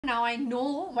Now I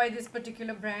know why this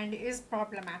particular brand is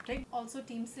problematic. Also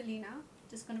Team Selena,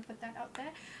 just gonna put that out there.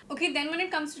 Okay, then when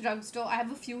it comes to drugstore, I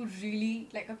have a few really,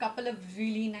 like a couple of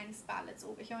really nice palettes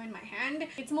over here in my hand.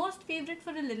 It's most favorite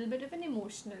for a little bit of an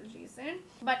emotional reason,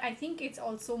 but I think it's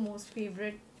also most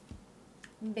favorite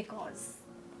because...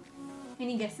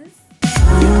 Any guesses?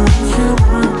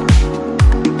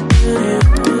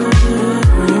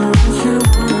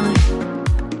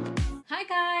 Hi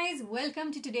guys,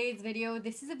 welcome to today's video.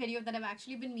 This is a video that I've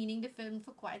actually been meaning to film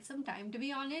for quite some time, to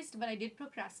be honest, but I did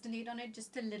procrastinate on it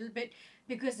just a little bit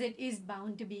because it is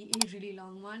bound to be a really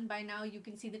long one. By now you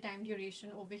can see the time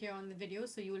duration over here on the video,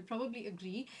 so you will probably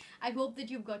agree. I hope that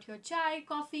you've got your chai,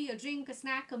 coffee, a drink, a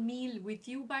snack, a meal with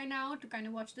you by now to kind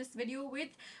of watch this video with.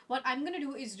 What I'm gonna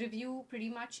do is review pretty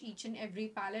much each and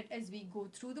every palette as we go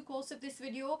through the course of this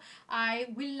video. I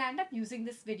will land up using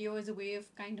this video as a way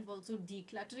of kind of also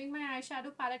decluttering my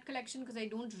eyeshadow palette collection because I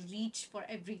don't reach for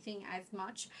everything as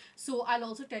much. So I'll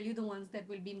also tell you the ones that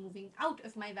will be moving out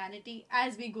of my vanity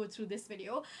as we go through this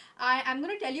video. I'm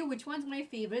going to tell you which ones my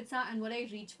favorites are and what I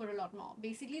reach for a lot more.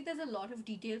 Basically, there's a lot of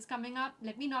details coming up.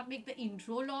 Let me not make the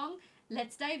intro long.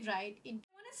 Let's dive right in.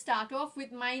 I want to start off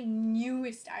with my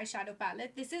newest eyeshadow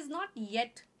palette. This is not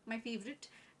yet my favorite,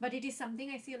 but it is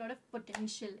something I see a lot of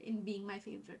potential in being my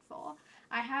favorite for.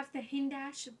 I have the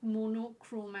Hindash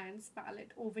Monochromance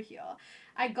palette over here.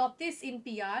 I got this in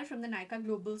PR from the Nykaa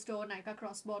Global Store, Nykaa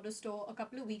Cross Border Store a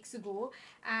couple of weeks ago,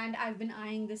 and I've been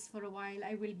eyeing this for a while,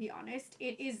 I will be honest.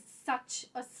 It is such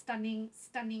a stunning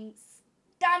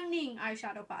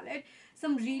eyeshadow palette.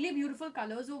 Some really beautiful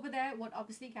colors over there. What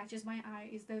obviously catches my eye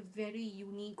is the very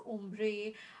unique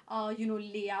ombre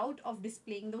layout of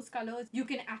displaying those colors. You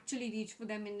can actually reach for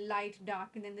them in light,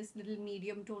 dark, and then this little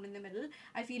medium tone in the middle.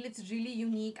 I feel it's really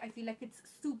unique. I feel like it's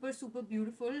super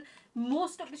beautiful.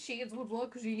 Most of the shades would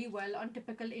work really well on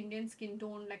typical Indian skin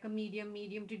tone, like a medium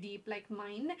to deep like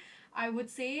mine. I would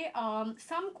say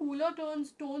some cooler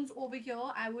tones over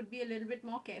here I would be a little bit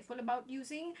more careful about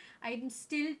using. I'm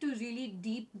still to really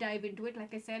deep dive into it.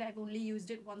 Like I said, I've only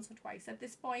used it once or twice at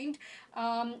this point,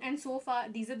 and so far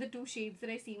these are the two shades that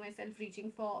I see myself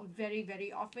reaching for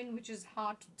very often, which is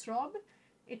Heart Throb.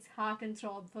 It's Heart and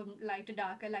Throb from light to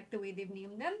dark. I like the way they've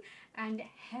named them. And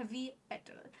Heavy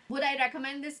Petal. Would I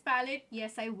recommend this palette?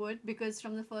 Yes, I would, because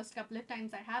from the first couple of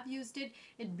times I have used it,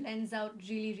 it blends out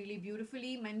really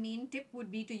beautifully. My main tip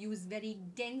would be to use very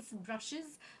dense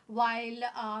brushes while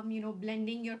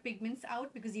blending your pigments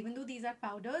out, because even though these are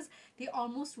powders, they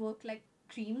almost work like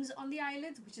creams on the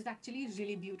eyelids, which is actually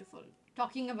really beautiful.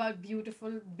 Talking about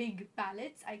beautiful big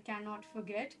palettes, I cannot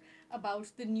forget about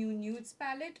the new Nudes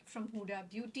palette from Huda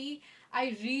Beauty.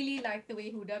 I really like the way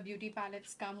Huda Beauty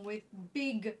palettes come with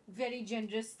big, very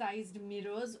generous sized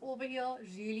mirrors over here.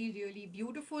 Really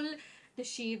beautiful. The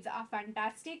shades are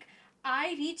fantastic.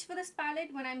 I reach for this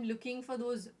palette when I'm looking for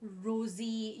those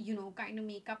rosy, kind of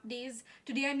makeup days.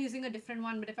 Today I'm using a different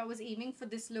one, but if I was aiming for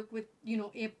this look with,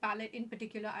 a palette in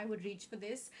particular, I would reach for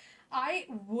this. I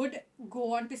would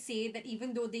go on to say that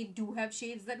even though they do have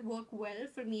shades that work well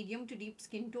for medium to deep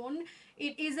skin tone,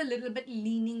 it is a little bit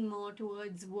leaning more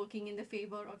towards working in the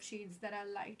favor of shades that are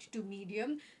light to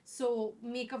medium. So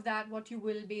make of that what you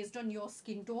will based on your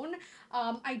skin tone.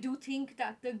 I do think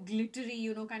that the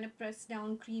glittery, kind of pressed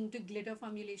down cream to glitter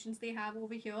formulations they have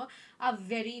over here are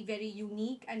very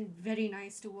unique and very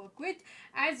nice to work with.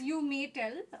 As you may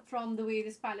tell from the way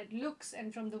this palette looks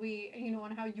and from the way,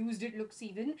 on how used it looks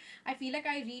even, I feel like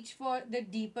I reach for the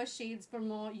deeper shades for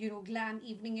more, glam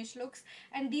evening-ish looks.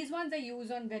 And these ones I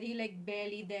use on very like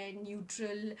barely there,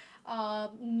 neutral,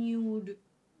 nude,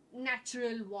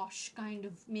 natural wash kind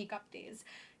of makeup days.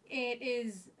 It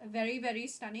is very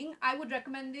stunning. I would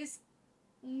recommend this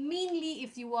mainly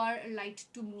if you are light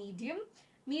to medium.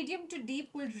 Medium to deep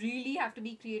will really have to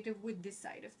be creative with this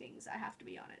side of things, I have to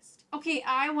be honest. Okay,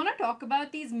 I want to talk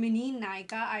about these mini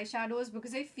Nykaa eyeshadows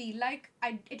because I feel like,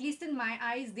 at least in my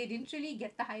eyes, they didn't really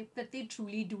get the hype that they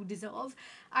truly do deserve.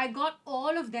 I got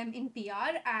all of them in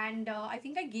PR, and I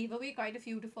think I gave away quite a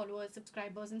few to followers,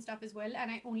 subscribers and stuff as well, and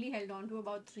I only held on to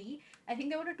about 3. I think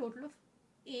there were a total of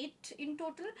 8 in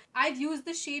total. I've used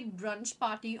the shade Brunch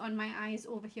Party on my eyes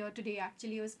over here today.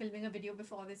 Actually, I was filming a video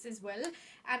before this as well,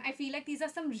 and I feel like these are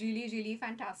some really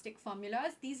fantastic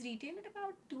formulas. These retail at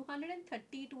about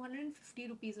 230-250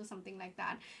 rupees or something like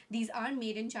that. These are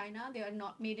made in China. They are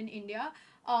not made in India.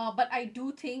 But I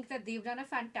do think that they've done a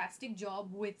fantastic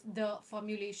job with the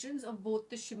formulations of both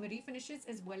the shimmery finishes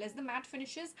as well as the matte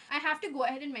finishes. I have to go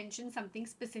ahead and mention something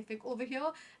specific over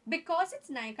here. Because it's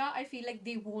Nykaa, I feel like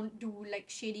they won't do like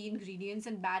shady ingredients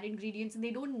and bad ingredients, and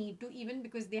they don't need to, even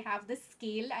because they have the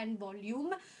scale and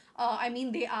volume I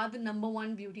mean, they are the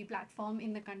 #1 beauty platform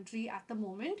in the country at the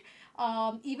moment.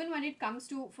 Even when it comes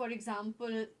to, for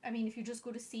example, I mean, if you just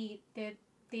go to see that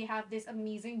they have this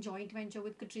amazing joint venture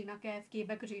with Katrina Kaif. K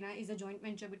by Katrina is a joint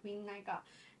venture between Nykaa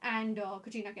and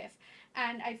Katrina Kaif.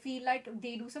 And I feel like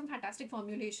they do some fantastic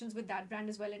formulations with that brand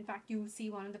as well. In fact, you'll see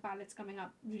one of the palettes coming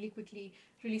up really quickly,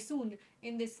 really soon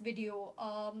in this video.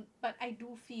 But I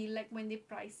do feel like when they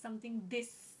price something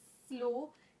this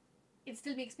low, it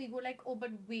still makes me go like, oh,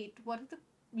 but wait, what is the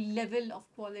level of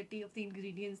quality of the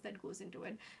ingredients that goes into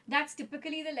it? That's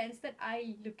typically the lens that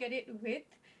I look at it with.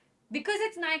 Because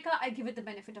it's Nykaa, I give it the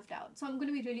benefit of doubt. So I'm going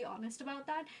to be really honest about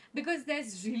that, because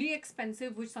there's really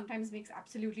expensive, which sometimes makes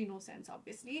absolutely no sense,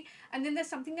 obviously. And then there's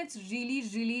something that's really,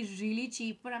 really, really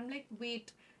cheap, but I'm like,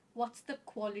 wait, what's the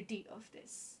quality of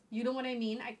this? You know what I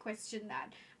mean? I question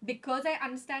that. Because I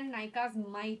understand Nykaa's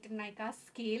might, Nykaa's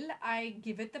scale, I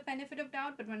give it the benefit of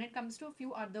doubt. But when it comes to a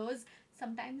few others,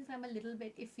 sometimes I'm a little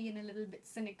bit iffy and a little bit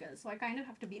cynical. So I kind of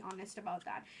have to be honest about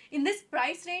that. In this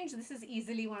price range, this is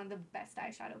easily one of the best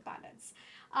eyeshadow palettes.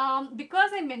 Because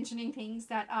I'm mentioning things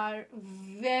that are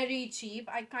very cheap,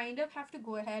 I kind of have to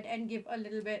go ahead and give a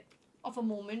little bit of a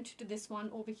moment to this one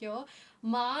over here.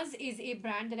 Mars is a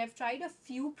brand that I've tried a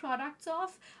few products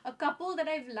of, a couple that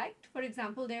I've liked. For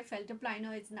example, their felt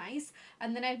liner is nice,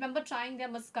 and then I remember trying their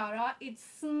mascara. It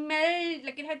smelled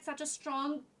like it had such a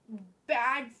strong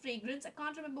bad fragrance. I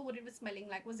can't remember what it was smelling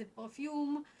like. Was it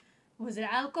perfume? Was it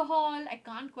alcohol? I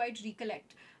can't quite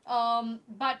recollect.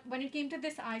 But when it came to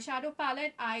this eyeshadow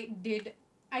palette, I did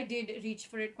reach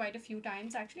for it quite a few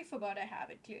times. I actually forgot I have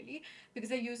it clearly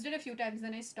because I used it a few times,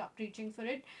 then I stopped reaching for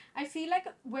it. I feel like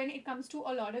when it comes to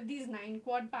a lot of these 9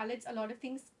 quad palettes, a lot of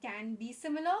things can be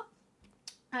similar.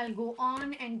 I'll go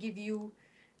on and give you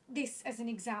this as an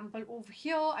example over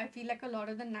here. I feel like a lot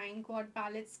of the 9 quad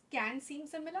palettes can seem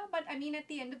similar, but I mean, at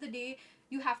the end of the day,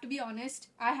 you have to be honest.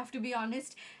 I have to be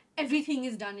honest. Everything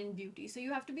is done in beauty, so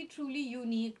you have to be truly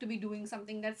unique to be doing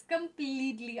something that's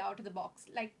completely out of the box.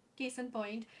 Like, case in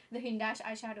point, the Hindash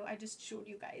eyeshadow I just showed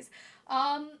you guys.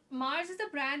 Mars is a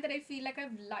brand that I feel like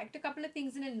I've liked a couple of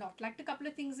things in and not liked a couple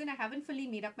of things in. I haven't fully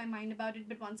made up my mind about it,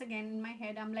 but once again, in my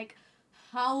head, I'm like,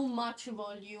 how much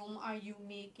volume are you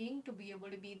making to be able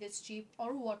to be this cheap,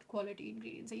 or what quality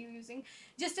ingredients are you using?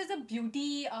 Just as a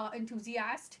beauty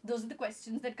enthusiast, those are the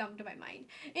questions that come to my mind.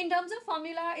 In terms of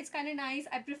formula, it's kind of nice.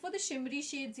 I prefer the shimmery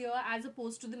shades here as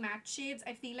opposed to the matte shades.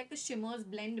 I feel like the shimmers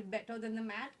blend better than the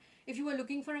matte. If you are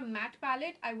looking for a matte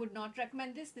palette, I would not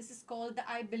recommend this. This is called the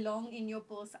I Belong in Your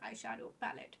Purse eyeshadow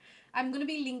palette. I'm going to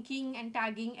be linking and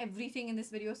tagging everything in this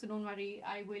video, so don't worry,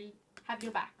 I will have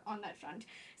your back on that front.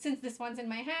 Since this one's in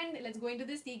my hand, let's go into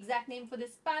this. The exact name for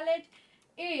this palette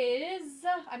is,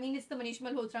 it's the Manish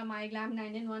Malhotra My Glam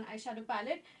 9-in-1 eyeshadow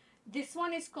palette. This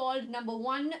one is called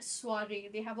 #1 Soiree.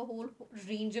 They have a whole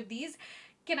range of these.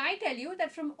 Can I tell you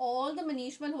that from all the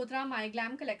Manish Malhotra My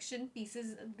Glam collection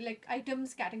pieces, like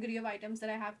items, category of items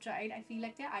that I have tried, I feel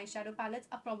like their eyeshadow palettes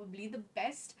are probably the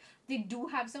best. They do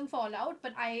have some fallout,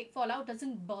 but fallout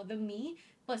doesn't bother me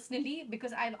personally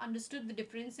because I've understood the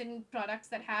difference in products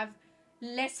that have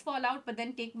less fallout but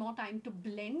then take more time to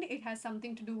blend. It has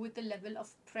something to do with the level of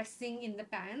pressing in the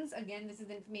pans. Again, this is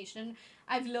information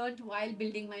I've learned while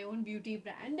building my own beauty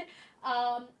brand.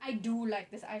 I do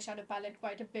like this eyeshadow palette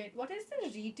quite a bit. What is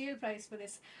the retail price for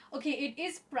this? Okay, it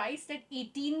is priced at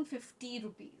 1850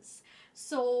 rupees.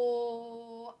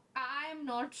 So I'm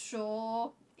not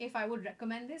sure if I would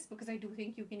recommend this because I do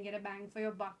think you can get a bang for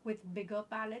your buck with bigger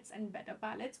palettes and better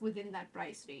palettes within that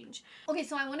price range. Okay,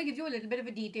 so I want to give you a little bit of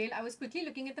a detail. I was quickly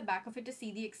looking at the back of it to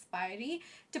see the expiry.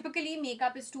 Typically,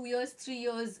 makeup is 2 years, 3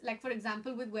 years. Like, for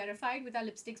example, with Verified, with our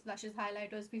lipsticks, blushes,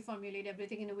 highlighters, we formulate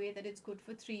everything in a way that it's good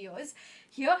for 3 years.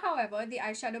 Here, however, the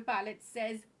eyeshadow palette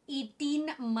says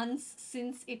 18 months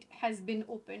since it has been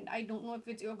opened. I don't know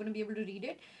if you're going to be able to read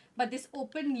it, but this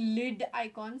open lid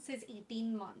icon says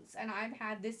 18 months and I've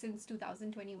had this since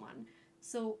 2021.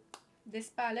 So this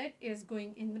palette is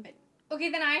going in the bin. Okay,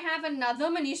 then I have another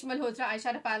Manish Malhotra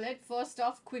eyeshadow palette. First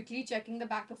off, quickly checking the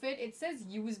back of it. It says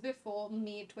use before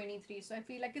May 23. So I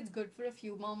feel like it's good for a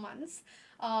few more months.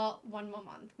 1 more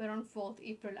month. We're on 4th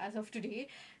April as of today.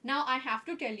 Now I have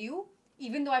to tell you,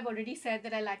 even though I've already said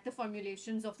that I like the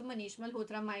formulations of the Manish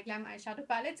Malhotra My Glam eyeshadow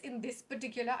palettes, in this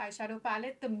particular eyeshadow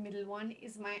palette, the middle one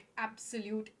is my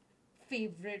absolute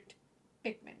favorite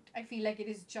pigment. I feel like it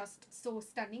is just so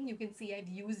stunning. You can see I've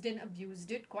used and abused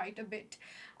it quite a bit.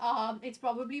 It's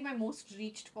probably my most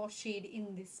reached for shade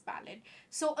in this palette.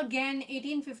 So again,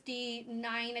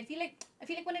 1859. I feel like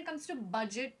when it comes to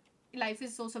budget life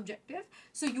is so subjective.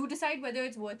 So you decide whether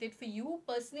it's worth it for you.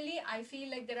 Personally, I feel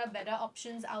like there are better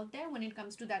options out there when it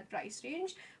comes to that price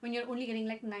range, when you're only getting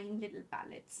like 9 little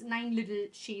palettes, 9 little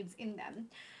shades in them.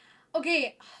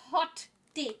 Okay, hot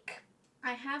take.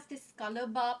 I have this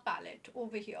Colorbar palette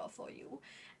over here for you.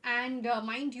 And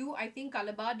mind you, I think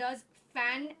Colorbar does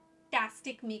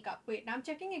fantastic makeup. Wait, now I'm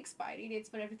checking expiry dates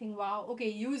for everything. Wow. Okay,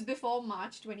 used before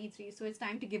March 23. So it's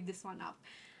time to give this one up.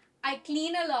 I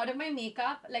clean a lot of my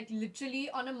makeup, like literally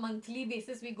on a monthly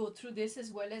basis. We go through this, as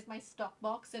well as my stock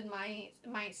box and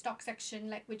my stock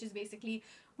section, like, which is basically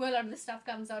where a lot of the stuff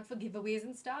comes out for giveaways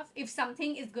and stuff. If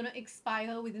something is gonna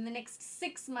expire within the next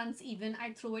 6 months even,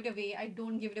 I throw it away. I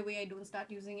don't give it away. I don't start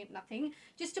using it, nothing.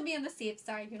 Just to be on the safe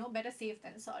side, you know, better safe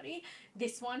than sorry.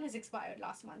 This one has expired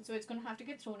last month, so it's gonna have to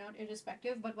get thrown out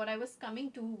irrespective. But what I was coming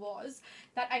to was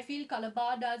that I feel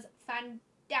Colorbar does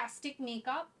fantastic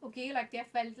makeup. Okay, like their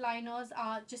felt liners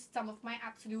are just some of my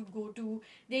absolute go-to.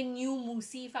 Their new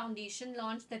Moussey foundation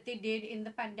launch that they did in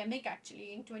the pandemic,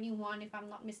 actually in 21 if I'm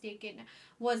not mistaken,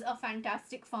 was a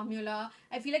fantastic formula.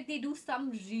 I feel like they do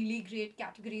some really great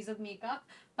categories of makeup,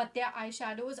 but their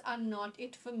eyeshadows are not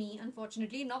it for me,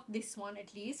 unfortunately. Not this one,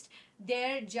 at least.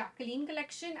 Their Jacqueline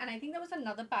collection, and I think there was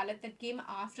another palette that came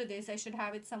after this, I should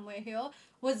have it somewhere here,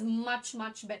 was much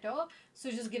better. So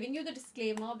just giving you the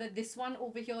disclaimer that this one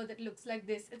over here that looks like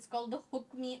this, it's called the Hook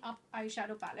Me Up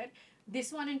eyeshadow palette.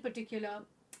 This one in particular,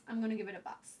 I'm going to give it a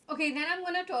pass. Okay, then I'm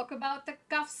going to talk about the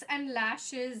Cuffs and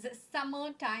Lashes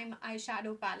Summertime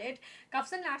Eyeshadow Palette.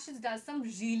 Cuffs and Lashes does some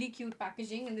really cute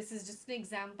packaging, and this is just an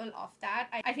example of that.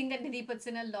 I think that Nidhi puts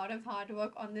in a lot of hard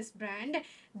work on this brand.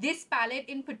 This palette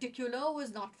in particular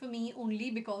was not for me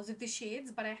only because of the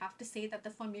shades, but I have to say that the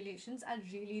formulations are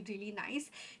really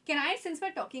nice. Can I, since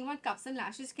we're talking about Cuffs and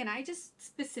Lashes, can I just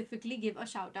specifically give a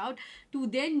shout out to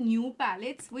their new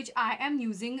palettes, which I am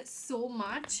using so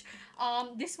much.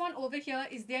 This one over here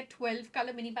is their 12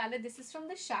 color mini palette. This is from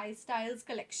the Shy Styles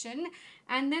collection.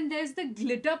 And then there's the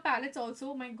glitter palettes also.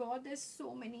 Oh my god, there's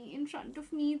so many in front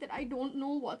of me that I don't know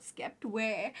what's kept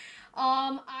where.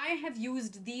 I have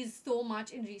used these so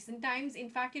much in recent times. In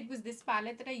fact, it was this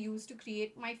palette that I used to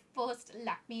create my first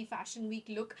LiQWYD Fashion Week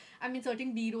look. I'm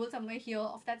inserting B-roll somewhere here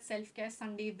of that self-care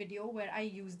Sunday video where I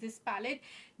use this palette.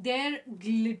 Their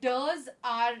glitters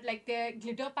are like, their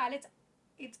glitter palettes,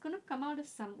 it's gonna come out of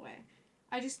somewhere.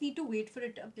 I just need to wait for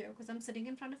it to appear because I'm sitting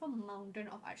in front of a mountain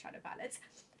of eyeshadow palettes.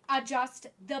 Are just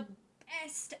the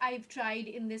best I've tried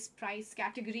in this price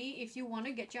category. If you want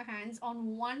to get your hands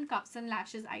on one Cuffs and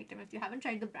Lashes item, if you haven't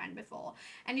tried the brand before,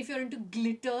 and if you're into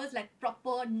glitters, like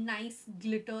proper nice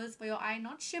glitters for your eye,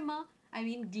 not shimmer, I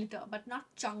mean glitter, but not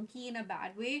chunky in a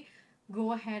bad way,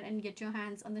 go ahead and get your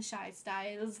hands on the Shy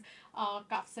Styles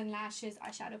Cuffs and Lashes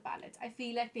eyeshadow palettes. I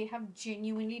feel like they have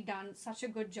genuinely done such a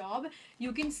good job.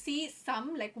 You can see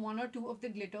some, like 1 or 2 of the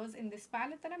glitters in this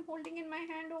palette that I'm holding in my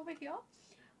hand over here.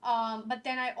 But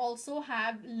then I also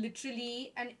have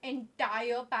literally an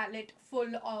entire palette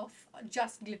full of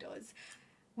just glitters,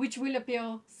 which will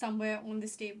appear somewhere on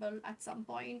this table at some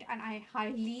point, and I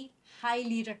highly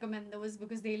recommend those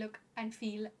because they look and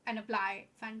feel and apply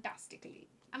fantastically.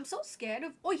 I'm so scared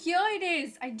of... Oh, here it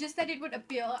is! I just said it would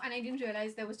appear and I didn't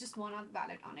realize there was just one other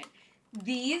palette on it.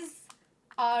 These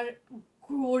are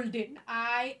golden.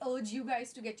 I urge you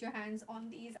guys to get your hands on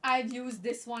these. I've used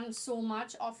this one so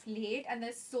much of late and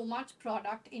there's so much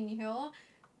product in here.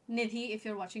 Nidhi, if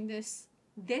you're watching this,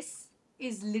 this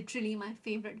is literally my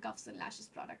favorite Cuffs and Lashes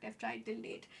product I've tried till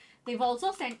date. They've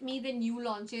also sent me the new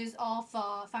launches of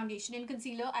foundation and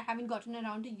concealer. I haven't gotten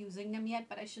around to using them yet,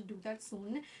 but I should do that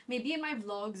soon. Maybe in my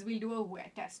vlogs, we'll do a wear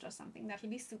test or something. That'll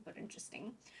be super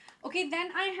interesting. Okay,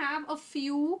 then I have a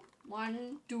few,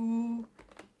 1, 2,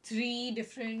 3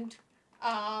 different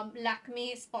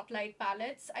LiQWYD Spotlight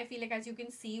palettes. I feel like, as you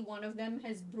can see, one of them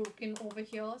has broken over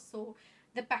here. So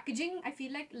the packaging, I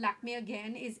feel like LiQWYD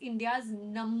again is India's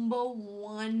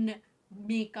 #1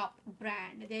 makeup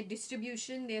brand. Their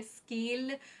distribution, their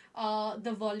scale,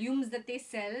 the volumes that they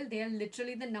sell, they are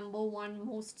literally the #1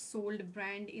 most sold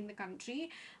brand in the country.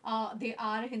 They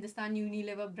are a Hindustan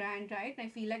Unilever brand, right? And I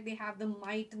feel like they have the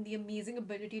might and the amazing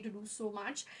ability to do so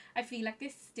much. I feel like they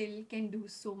still can do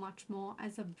so much more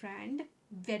as a brand.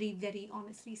 Very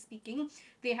honestly speaking,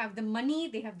 they have the money,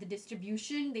 they have the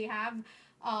distribution, they have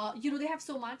they have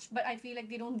so much, but I feel like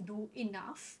they don't do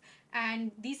enough.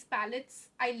 And these palettes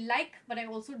I like, but I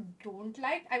also don't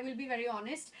like. I will be very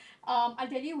honest. I'll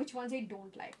tell you which ones I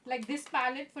don't like. Like this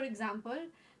palette, for example,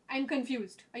 I'm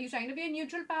confused. Are you trying to be a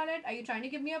neutral palette? Are you trying to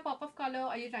give me a pop of color?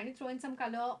 Are you trying to throw in some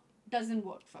color? Doesn't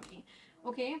work for me.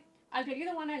 Okay, I'll tell you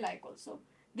the one I like also.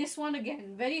 This one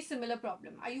again, very similar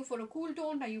problem. Are you for a cool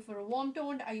tone? Are you for a warm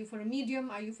tone? Are you for a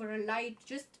medium? Are you for a light?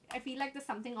 Just, I feel like there's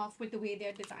something off with the way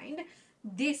they're designed.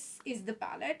 This is the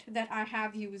palette that I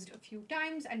have used a few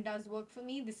times and does work for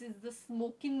me. This is the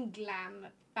Smokin' Glam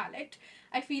palette.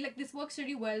 I feel like this works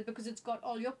really well because it's got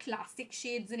all your classic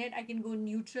shades in it. I can go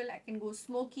neutral, I can go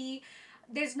smoky.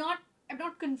 I'm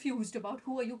not confused about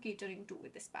who are you catering to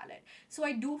with this palette. So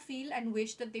I do feel and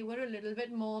wish that they were a little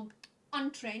bit more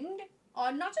on trend,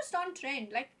 or not just on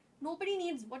trend. Like, nobody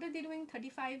needs, what are they doing,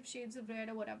 35 shades of red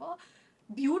or whatever.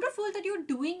 Beautiful that you're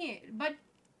doing it, but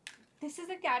this is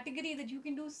a category that you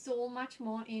can do so much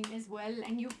more in as well,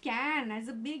 and you can, as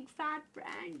a big fat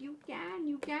brand, you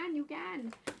can.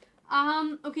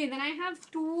 Okay, then I have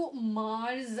two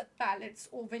Mars palettes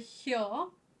over here.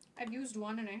 I've used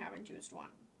one and I haven't used one.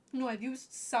 No, I've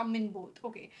used some in both.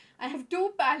 Okay, I have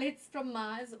two palettes from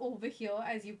Mars over here,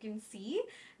 as you can see.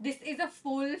 This is a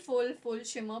full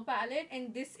shimmer palette,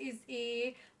 and this is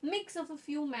a mix of a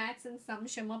few mattes and some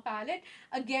shimmer palette.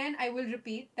 Again, I will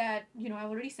repeat that, you know, I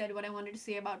already said what I wanted to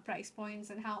say about price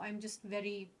points and how I'm just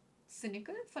very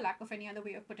cynical, for lack of any other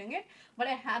way of putting it, but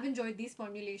I have enjoyed these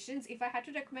formulations. If I had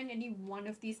to recommend any one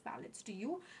of these palettes to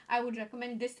you, I would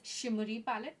recommend this shimmery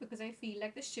palette, because I feel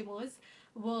like the shimmers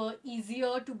were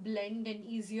easier to blend and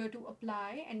easier to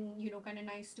apply, and, you know, kind of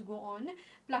nice to go on.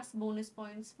 Plus bonus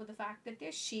points for the fact that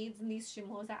their shades in these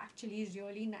shimmers are actually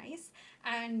really nice,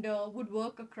 and would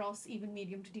work across even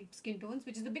medium to deep skin tones,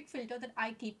 which is a big filter that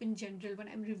I keep in general when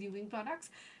I'm reviewing products.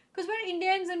 Because we're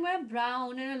Indians and we're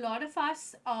brown, and a lot of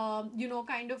us, you know,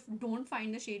 kind of don't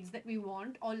find the shades that we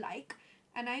want or like.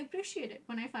 And I appreciate it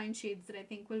when I find shades that I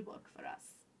think will work for us.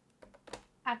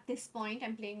 At this point,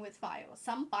 I'm playing with fire.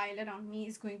 Some pile around me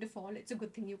is going to fall. It's a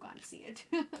good thing you can't see it.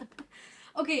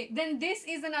 Okay, then this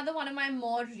is another one of my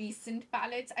more recent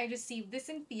palettes. I received this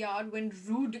in PR when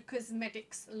Rude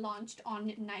Cosmetics launched on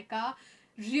Nykaa.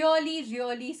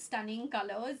 Really stunning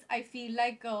colors. I feel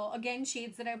like, again,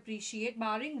 shades that I appreciate,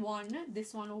 barring one,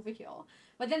 this one over here.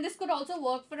 But then this could also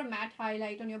work for a matte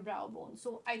highlight on your brow bone.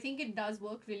 So I think it does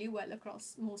work really well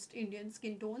across most Indian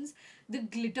skin tones. The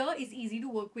glitter is easy to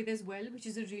work with as well, which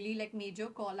is a really like major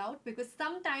call out, because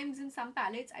sometimes in some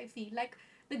palettes I feel like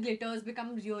the glitters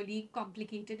become really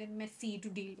complicated and messy to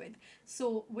deal with.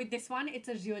 So with this one, it's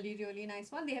a really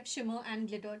nice one. They have shimmer and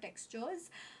glitter textures.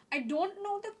 I don't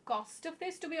know the cost of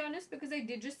this, to be honest, because I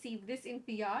did receive this in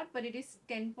PR, but it is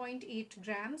 10.8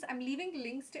 grams. I'm leaving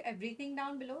links to everything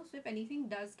down below, so if anything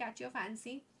does catch your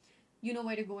fancy, you know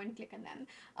where to go and click on them.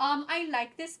 I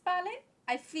like this palette.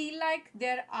 I feel like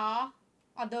there are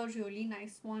other really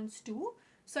nice ones too.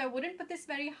 So I wouldn't put this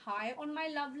very high on my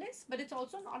love list, but it's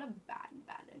also not a bad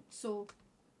palette. So,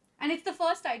 and it's the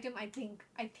first item I think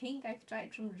I've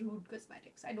tried from Rude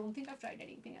Cosmetics. I don't think I've tried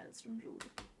anything else from Rude.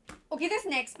 Okay, this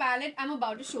next palette I'm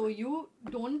about to show you,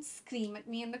 don't scream at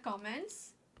me in the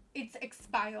comments. It's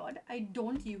expired. I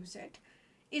don't use it.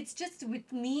 It's just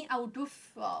with me out of,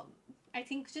 I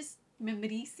think, just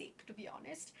memory sake, to be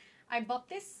honest. I bought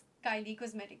this Kylie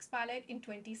Cosmetics palette in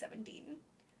 2017.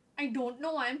 I don't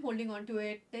know why I'm holding on to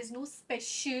it. There's no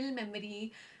special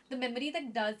memory. The memory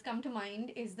that does come to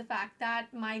mind is the fact that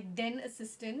my then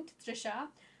assistant, Trisha,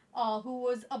 who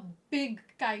was a big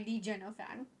Kylie Jenner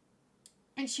fan,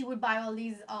 and she would buy all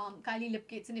these Kylie lip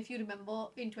kits. And if you remember,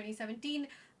 in 2017,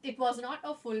 it was not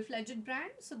a full-fledged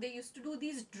brand, so they used to do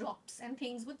these drops and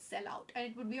things would sell out, and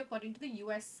it would be according to the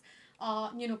US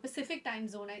you know, Pacific time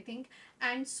zone, I think.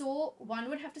 And so one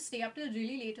would have to stay up till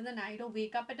really late in the night or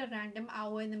wake up at a random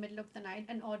hour in the middle of the night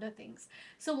and order things.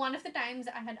 So one of the times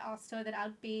I had asked her that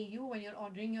I'll pay you when you're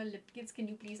ordering your lip kits, can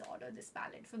you please order this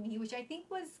palette for me, which I think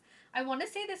was, I want to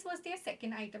say this was their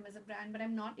second item as a brand, but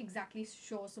I'm not exactly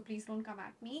sure, so please don't come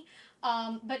at me.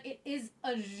 But it is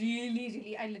a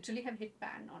really, I literally have hit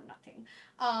pan on nothing.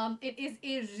 It is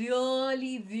a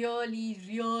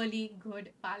really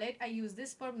good palette. I use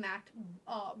this for matte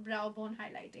brow bone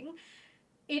highlighting.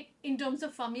 It, in terms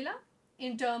of formula,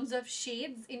 in terms of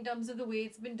shades, in terms of the way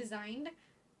it's been designed,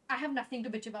 I have nothing to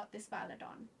bitch about this palette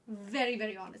on.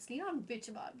 Very honestly, not bitch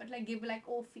about, but like give like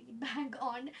feedback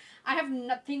on. I have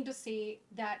nothing to say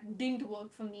that didn't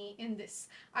work for me in this.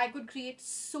 I could create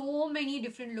so many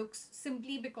different looks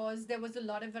simply because there was a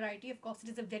lot of variety. Of course, it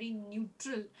is a very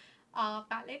neutral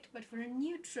palette, but for a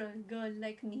neutral girl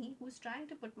like me who's trying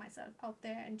to put myself out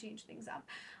there and change things up,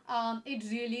 it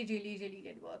really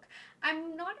did work.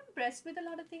 I'm not impressed with a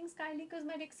lot of things Kylie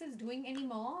Cosmetics is doing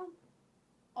anymore.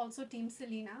 Also Team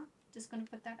Selena, just gonna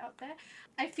put that out there.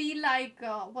 I feel like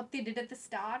what they did at the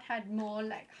start had more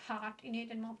like heart in it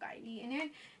and more Kylie in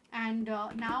it, And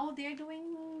now they're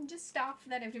doing just stuff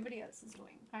that everybody else is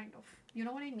doing, kind of. You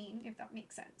know what I mean, if that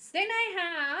makes sense. Then I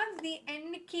have the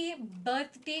NK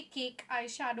Birthday Cake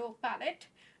Eyeshadow Palette.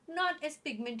 Not as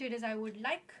pigmented as I would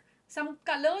like. Some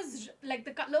colors, like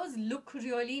the colors look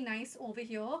really nice over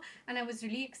here, and I was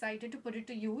really excited to put it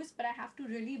to use, but I have to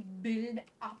really build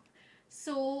up.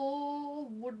 So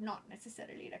would not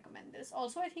necessarily recommend this.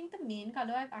 Also, I think the main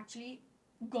color I've actually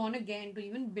gone again to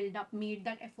even build up, made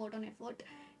that effort on effort,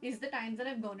 is the times that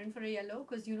I've gone in for a yellow,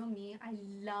 because you know me, I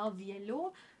love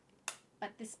yellow,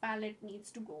 but this palette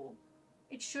needs to go.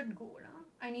 It should go, na?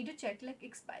 I need to check like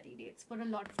expiry dates for a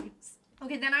lot of things.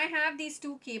 Okay, then I have these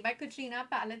two K by Katrina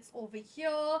palettes over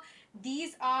here.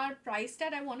 These are priced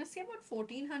at, I want to say about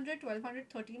 1400, 1200,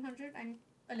 1300. I'm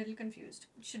a little confused.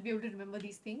 Should be able to remember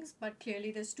these things, but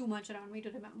clearly there's too much around me to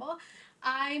remember.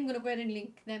 I'm gonna go ahead and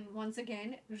link them once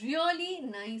again. Really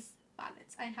nice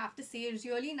palettes. I have to say,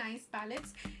 really nice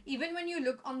palettes. Even when you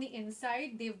look on the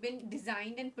inside, they've been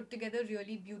designed and put together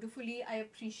really beautifully. I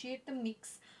appreciate the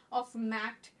mix of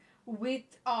matte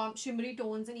with shimmery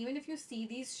tones, and even if you see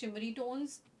these shimmery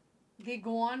tones, they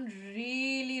go on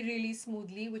really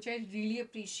smoothly, which I really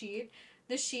appreciate.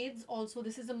 The shades also,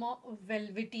 this is a more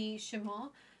velvety shimmer.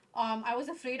 I was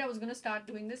afraid I was going to start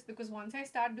doing this, because once I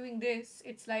start doing this,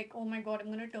 it's like, oh my god, I'm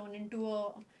going to turn into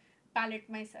a palette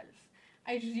myself.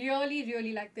 I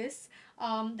really like this.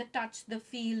 The touch, the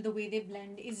feel, the way they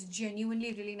blend is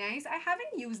genuinely really nice. I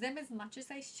haven't used them as much as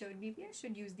I should. Maybe I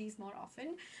should use these more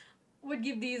often. Would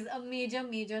give these a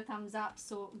major thumbs up,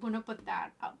 so gonna put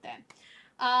that out there.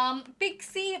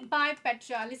 Pixi by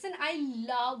Petra. Listen, I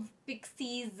love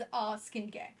Pixi's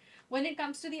skincare. When it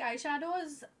comes to the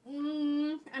eyeshadows,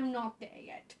 I'm not there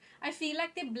yet. I feel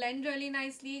like they blend really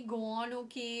nicely, go on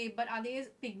okay, but are they as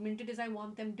pigmented as I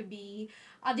want them to be?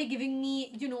 Are they giving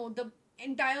me, you know, the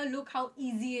entire look? How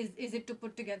easy is it to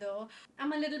put together?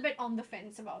 I'm a little bit on the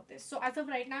fence about this. So as of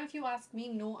right now, if you ask me,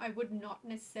 no, I would not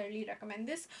necessarily recommend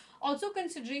this. Also,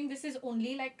 considering this is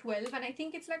only like 12, and I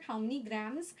think it's like how many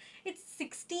grams? It's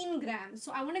 16 grams.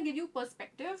 So I want to give you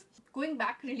perspective. Going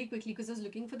back really quickly, because I was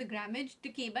looking for the grammage, the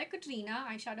K by Katrina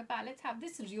eyeshadow palettes have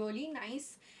this really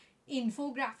nice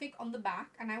infographic on the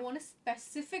back, and I want to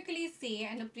specifically say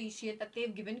and appreciate that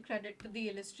they've given credit to the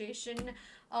illustration,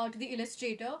 to the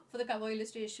illustrator for the cover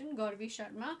illustration, Gauravi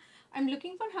Sharma. I'm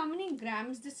looking for how many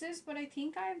grams this is, but I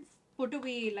think I've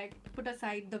put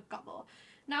aside the cover.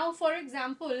 Now, for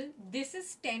example, this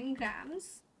is 10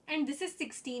 grams and this is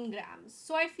 16 grams.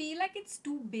 So I feel like it's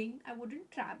too big. I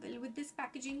wouldn't travel with this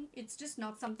packaging. It's just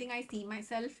not something I see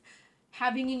myself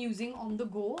having and using on the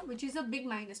go, which is a big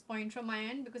minus point from my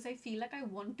end, because I feel like I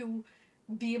want to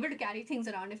be able to carry things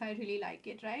around if I really like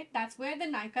it, right? That's where the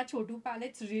Nykaa Chotu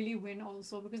palettes really win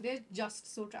also, because they're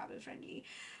just so travel friendly.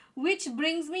 Which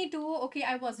brings me to, okay,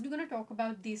 I wasn't going to talk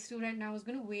about these two right now. I was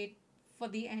going to wait for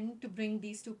the end to bring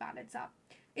these two palettes up.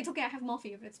 It's okay, I have more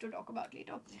favorites to talk about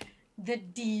later. The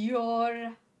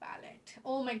Dior palette.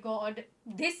 Oh my god.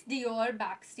 This Dior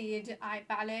Backstage Eye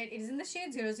palette, it is in the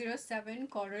shade 007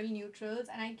 Coral Neutrals,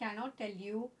 and I cannot tell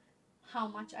you how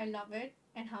much I love it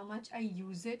and how much I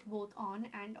use it both on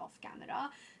and off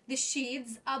camera. The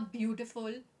shades are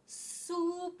beautiful,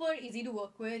 super easy to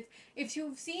work with. If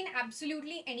you've seen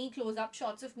absolutely any close-up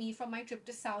shots of me from my trip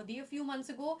to Saudi a few months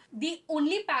ago, the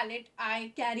only palette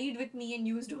I carried with me and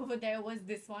used over there was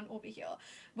this one over here.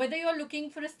 Whether you're looking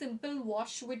for a simple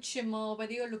wash with shimmer,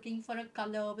 whether you're looking for a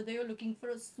color, whether you're looking for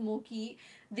a smoky,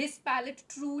 this palette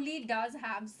truly does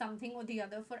have something or the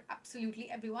other for absolutely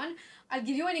everyone. I'll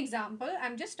give you an example.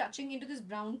 I'm just touching into this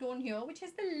brown tone here, which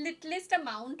has the littlest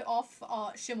amount of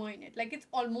shimmer in it. Like, it's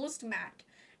almost matte.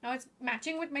 Now it's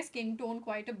matching with my skin tone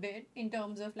quite a bit in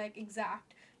terms of like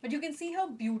exact, but you can see how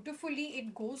beautifully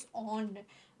it goes on.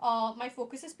 My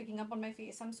focus is picking up on my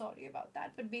face. I'm sorry about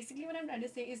that. But basically what I'm trying to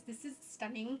say is this is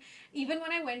stunning. Even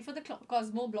when I went for the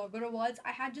Cosmo Blogger Awards,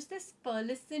 I had just this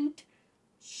pearlescent,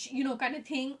 you know, kind of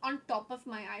thing on top of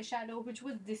my eyeshadow, which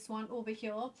was this one over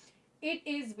here. It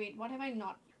is, wait, what have I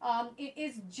not? It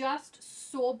is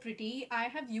just so pretty. I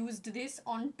have used this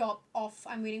on top of,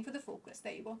 I'm waiting for the focus.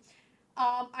 There you go.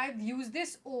 I've used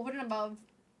this over and above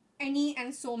any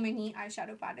and so many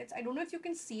eyeshadow palettes. I don't know if you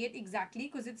can see it exactly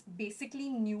because it's basically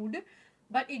nude,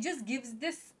 but it just gives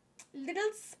this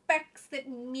little specks that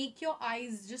make your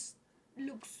eyes just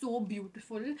look so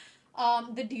beautiful.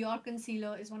 The Dior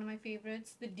concealer is one of my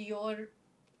favorites. The Dior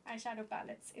eyeshadow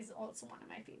palettes is also one of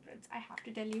my favorites. I have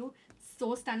to tell you,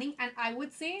 so stunning. And I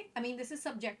would say, I mean, this is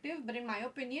subjective, but in my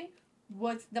opinion,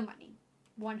 worth the money.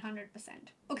 100%.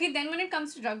 Okay, then when it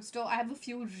comes to drugstore, I have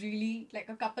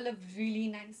a couple of really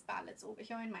nice palettes over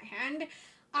here in my hand.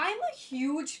 I'm a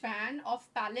huge fan of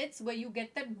palettes where you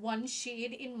get that one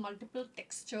shade in multiple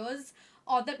textures,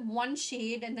 or that one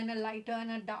shade and then a lighter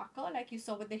and a darker, like you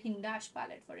saw with the Hindash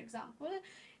palette, for example.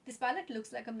 This palette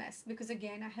looks like a mess because,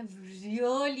 again, I have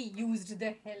really used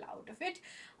the hell out of it.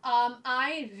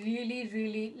 I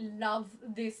really love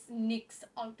this NYX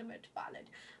Ultimate palette.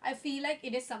 I feel like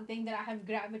it is something that I have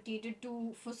gravitated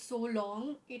to for so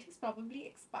long. It has probably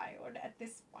expired at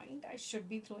this point. I should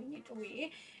be throwing it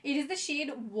away. It is the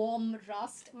shade Warm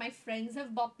Rust. My friends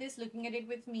have bought this looking at it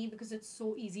with me because it's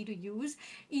so easy to use.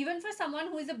 Even for someone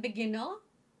who is a beginner,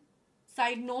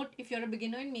 side note, if you're a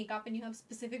beginner in makeup and you have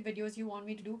specific videos you want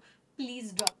me to do,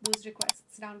 please drop those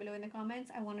requests down below in the comments.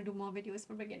 I want to do more videos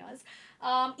for beginners.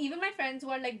 Even my friends who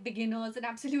are like beginners and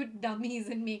absolute dummies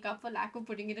in makeup, for lack of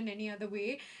putting it in any other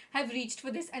way, have reached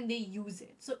for this and they use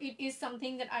it. So it is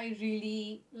something that I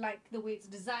really like, the way it's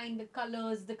designed, the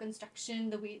colors, the construction,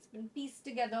 the way it's been pieced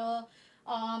together.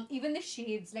 Even the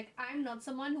shades, like, I'm not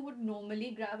someone who would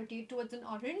normally gravitate towards an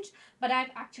orange, but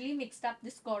I've actually mixed up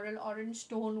this coral orange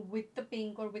tone with the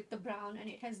pink or with the brown, and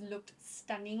it has looked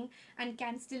stunning and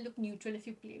can still look neutral if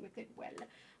you play with it well.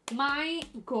 My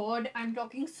god, I'm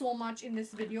talking so much in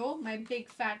this video. My big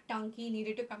fat tongue key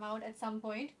needed to come out at some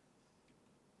point.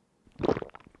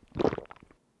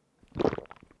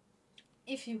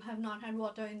 If you have not had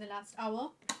water in the last hour,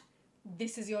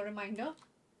 this is your reminder.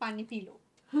 Pani pilo.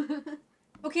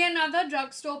 Okay, another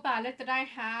drugstore palette that I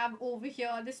have over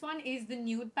here. This one is the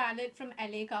nude palette from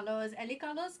LA Colors. LA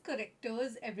Colors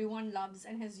correctors everyone loves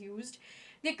and has used.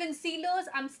 Their concealers,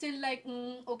 I'm still like,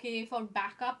 okay, for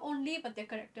backup only, but their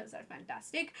correctors are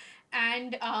fantastic.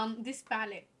 And this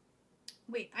palette.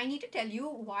 Wait, I need to tell you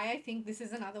why I think this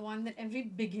is another one that every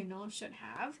beginner should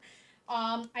have.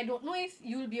 I don't know if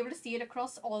you'll be able to see it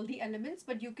across all the elements,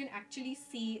 but you can actually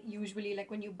see, usually,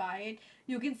 like when you buy it,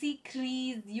 you can see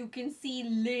crease, you can see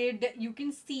lid, you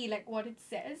can see like what it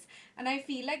says, and I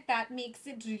feel like that makes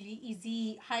it really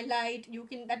easy. Highlight,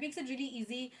 that makes it really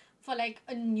easy for like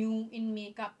a new in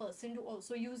makeup person to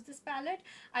also use this palette.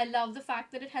 I love the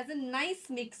fact that it has a nice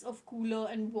mix of cooler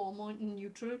and warmer and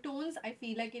neutral tones. I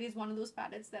feel like it is one of those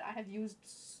palettes that I have used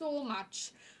so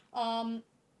much.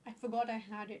 I forgot I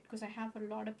had it because I have a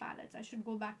lot of palettes. I should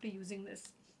go back to using this.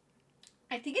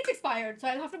 I think it's expired, so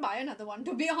I'll have to buy another one,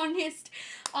 to be honest.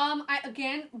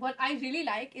 What I really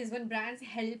like is when brands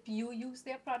help you use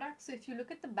their products. So if you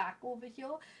look at the back over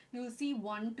here, you'll see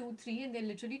 1, 2, 3, and they're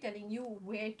literally telling you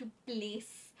where to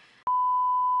place.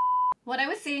 What I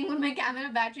was saying when my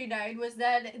camera battery died was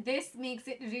that this makes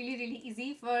it really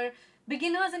easy for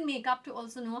beginners in makeup to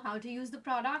also know how to use the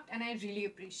product, and I really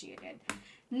appreciate it.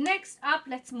 Next up,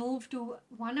 let's move to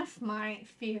one of my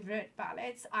favorite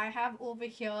palettes. I have over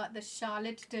here the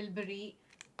Charlotte Tilbury.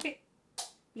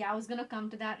 Yeah, I was gonna come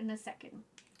to that in a second.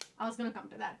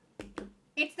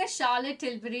 It's the Charlotte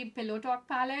Tilbury Pillow Talk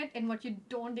palette, and what you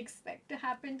don't expect to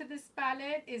happen to this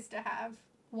palette is to have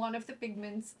one of the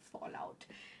pigments fall out.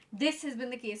 This has been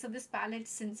the case of this palette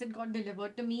since it got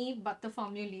delivered to me, but the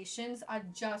formulations are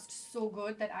just so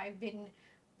good that I've been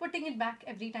putting it back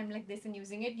every time like this and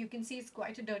using it. You can see it's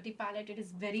quite a dirty palette. It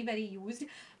is very used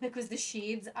because the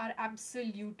shades are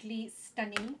absolutely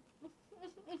stunning.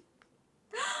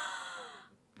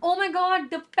 Oh my god,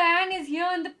 the pan is here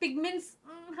and the pigments.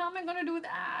 How am I gonna do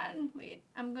that? Wait,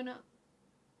 I'm gonna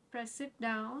press it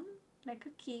down like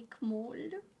a cake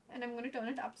mold and I'm gonna turn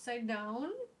it upside down.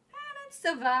 And it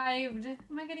survived.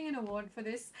 Am I getting an award for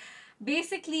this?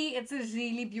 Basically, it's a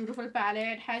really beautiful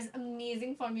palette, has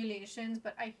amazing formulations,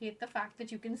 but I hate the fact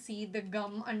that you can see the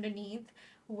gum underneath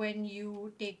when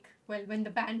you take, well, when the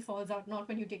pan falls out, not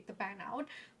when you take the pan out.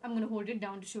 I'm going to hold it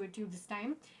down to show it to you this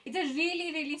time. It's a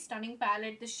really stunning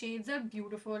palette. The shades are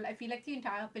beautiful. I feel like the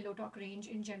entire Pillow Talk range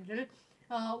in general,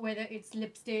 whether it's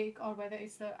lipstick or whether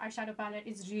it's the eyeshadow palette,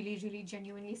 is really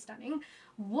genuinely stunning.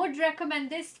 Would recommend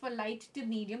this for light to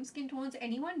medium skin tones.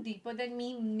 Anyone deeper than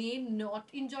me may not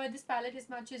enjoy this palette as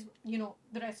much as, you know,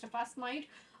 the rest of us might,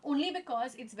 only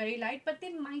because it's very light, but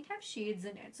they might have shades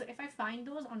in it. So if I find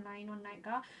those online on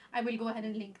Nykaa, I will go ahead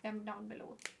and link them down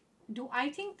below. Do I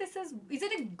think this is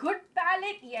it a good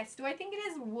palette? Yes. Do I think it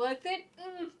is worth it?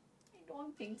 I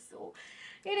don't think so.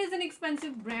 It is an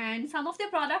expensive brand. Some of their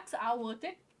products are worth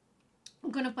it.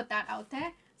 I'm gonna put that out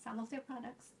there. Some of their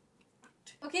products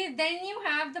aren't. Okay, then you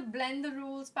have the Blend the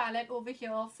Rules palette over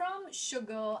here from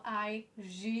Sugar. I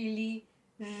really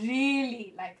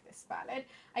really like this palette.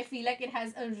 I feel like it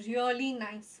has a really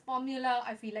nice formula.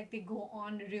 I feel like they go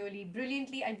on really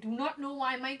brilliantly. I do not know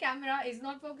why my camera is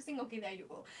not focusing. Okay, there you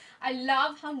go. I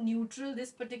love how neutral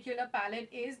this particular palette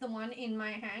is. The one in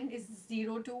my hand is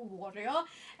 02 Warrior,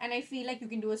 and I feel like you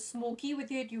can do a smoky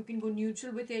with it, you can go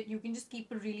neutral with it, you can just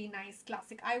keep a really nice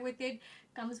classic eye with it.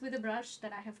 Comes with a brush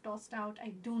that I have tossed out. I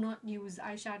do not use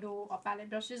eyeshadow or palette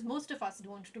brushes. Most of us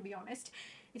don't, to be honest.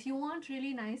 If you want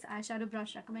really nice eyeshadow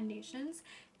brush recommendations,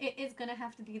 it is gonna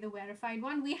have to be the verified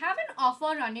one. We have an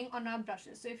offer running on our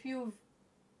brushes, so if you've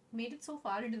made it so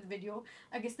far into the video,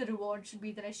 I guess the reward should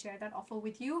be that I share that offer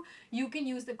with you. You can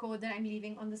use the code that I'm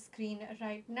leaving on the screen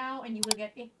right now, and you will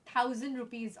get 1,000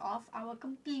 rupees off our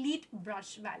complete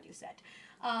brush value set,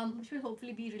 which will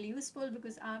hopefully be really useful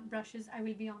because our brushes, I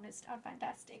will be honest, are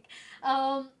fantastic.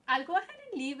 I'll go ahead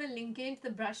and leave a link into the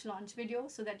brush launch video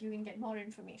so that you can get more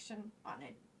information on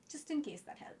it, just in case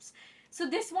that helps. So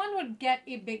this one would get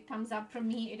a big thumbs up from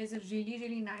me. It is a really,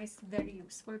 really nice, very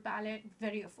useful palette,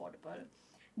 very affordable.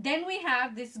 Then we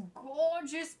have this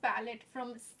gorgeous palette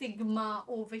from Sigma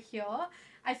over here.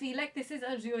 I feel like this is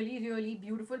a really, really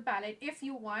beautiful palette. If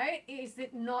you are, is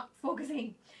it not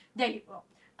focusing? There you go.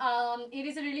 It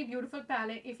is a really beautiful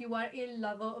palette if you are a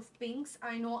lover of pinks.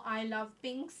 I know I love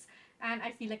pinks, and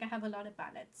I feel like I have a lot of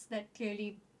palettes that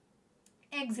clearly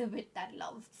exhibit that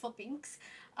love for pinks.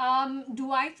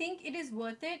 Do I think it is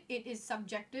worth it? It is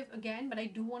subjective again, but I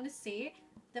do want to say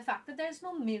the fact that there's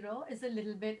no mirror is a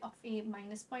little bit of a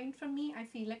minus point for me. I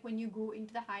feel like when you go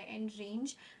into the high-end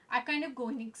range, I kind of go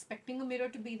in expecting a mirror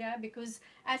to be there, because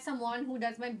as someone who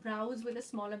does my brows with a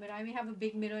smaller mirror, I may have a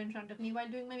big mirror in front of me while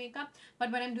doing my makeup, but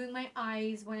when I'm doing my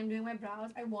eyes, when I'm doing my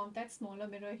brows, I want that smaller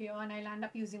mirror here, and I'll end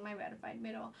up using my verified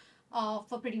mirror.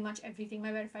 For pretty much everything.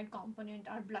 My verified component,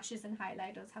 our blushes and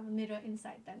highlighters have a mirror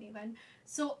inside them even.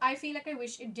 So I feel like I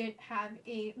wish it did have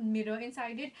a mirror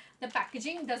inside it. The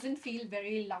packaging doesn't feel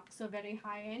very luxe or very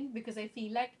high-end, because I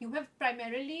feel like you have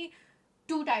primarily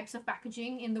two types of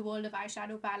packaging in the world of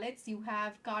eyeshadow palettes. You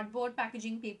have cardboard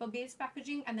packaging, paper-based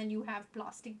packaging, and then you have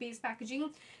plastic-based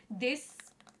packaging. This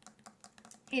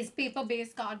is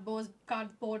paper-based,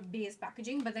 cardboard-based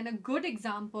packaging. But then a good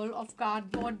example of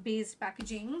cardboard-based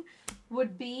packaging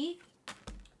would be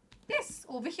this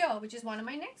over here, which is one of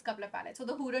my next couple of palettes. So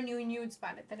the Huda New Nudes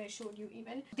palette that I showed you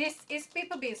even. This is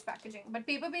paper-based packaging, but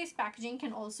paper-based packaging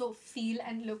can also feel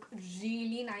and look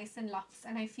really nice and luxe.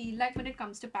 And I feel like when it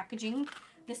comes to packaging,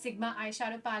 the Sigma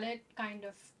eyeshadow palette kind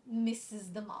of misses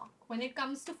the mark. When it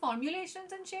comes to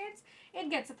formulations and shades, it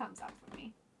gets a thumbs up for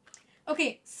me.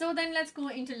 Okay, so then let's go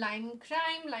into Lime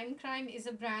Crime. Lime Crime is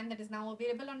a brand that is now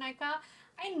available on Nykaa.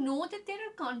 I know that they're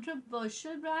a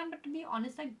controversial brand, but to be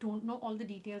honest, I don't know all the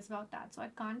details about that, so I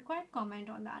can't quite comment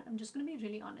on that. I'm just going to be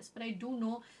really honest, but I do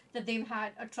know that they've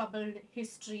had a troubled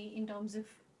history in terms of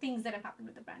things that have happened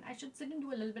with the brand. I should sit and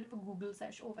do a little bit of a Google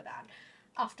search over that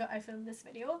after I film this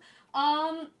video.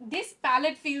 This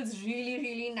palette feels really,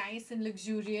 really nice and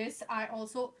luxurious. I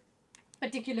also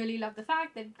particularly love the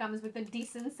fact that it comes with a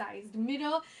decent sized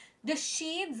mirror. The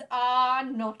shades are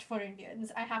not for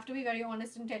Indians. I have to be very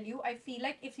honest and tell you, I feel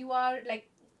like if you are like,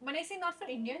 when I say not for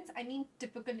Indians, I mean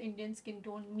typical Indian skin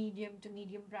tone, medium to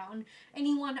medium brown,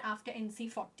 anyone after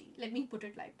NC40. Let me put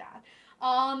it like that.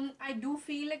 I do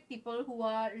feel like people who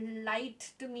are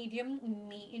light to medium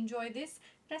may enjoy this.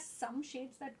 There's some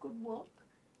shades that could work,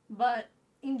 but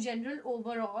in general,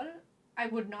 overall, I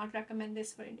would not recommend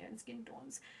this for Indian skin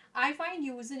tones. I find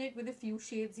using it with a few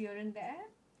shades here and there,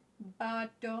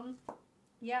 but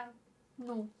yeah,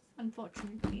 no,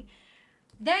 unfortunately.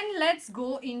 Then let's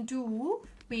go into,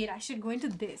 wait, I should go into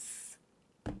this.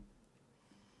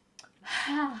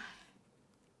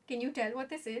 Can you tell what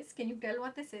this is? Can you tell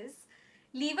what this is?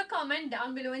 Leave a comment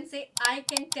down below and say, I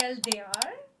can tell they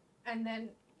are, and then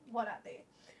what are they?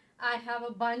 I have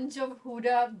a bunch of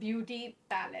Huda Beauty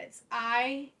palettes.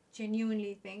 I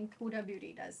genuinely think Huda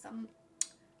Beauty does some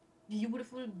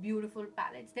beautiful, beautiful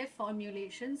palettes. Their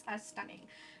formulations are stunning.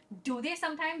 Do they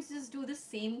sometimes just do the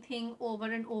same thing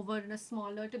over and over in a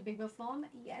smaller to bigger form?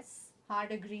 Yes,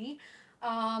 hard agree.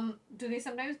 Do they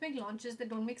sometimes make launches that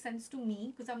don't make sense to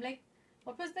me? Because I'm like,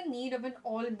 what was the need of an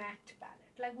all matte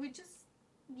palette? Like, we just,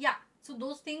 yeah. So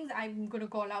those things I'm going to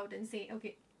call out and say,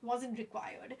 okay, wasn't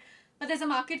required. But there's a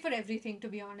market for everything, to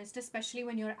be honest, especially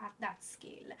when you're at that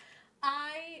scale.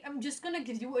 I am just going to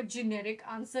give you a generic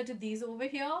answer to these over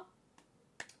here.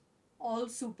 All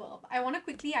superb. I want to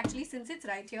quickly, actually, since it's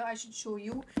right here, I should show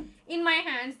you in my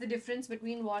hands the difference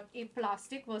between what a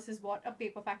plastic versus what a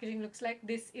paper packaging looks like.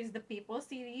 This is the paper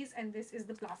series and this is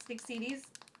the plastic series.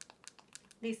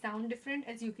 They sound different,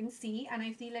 as you can see, and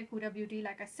I feel like Huda Beauty,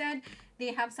 like I said,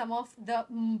 they have some of the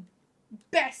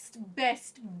best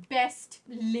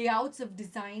layouts of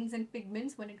designs and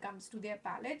pigments when it comes to their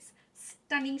palettes.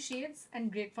 Stunning shades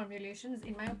and great formulations,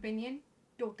 in my opinion.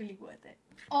 Totally worth it.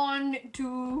 On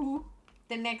to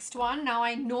the next one. Now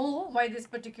I know why this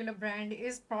particular brand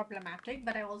is problematic,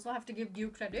 but I also have to give due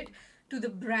credit to the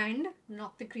brand,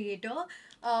 not the creator,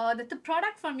 that the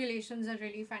product formulations are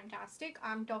really fantastic.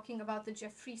 I'm talking about the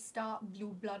Jeffree Star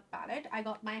Blue Blood palette. I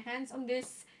got my hands on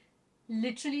this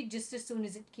literally just as soon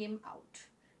as it came out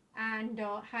and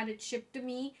had it shipped to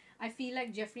me. I feel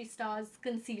like Jeffree Star's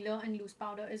concealer and loose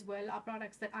powder as well are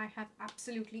products that I have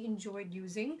absolutely enjoyed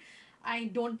using. I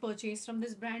don't purchase from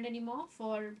this brand anymore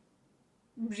for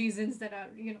reasons that are,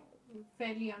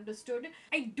 fairly understood.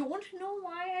 I don't know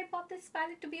why I bought this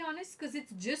palette, to be honest, because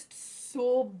it's just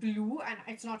so blue, and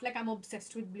it's not like I'm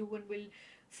obsessed with blue and will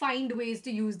find ways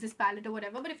to use this palette or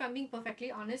whatever. But if I'm being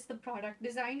perfectly honest, the product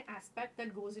design aspect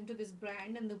that goes into this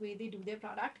brand and the way they do their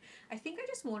product, I think I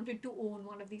just wanted to own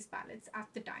one of these palettes at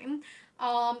the time.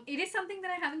 It is something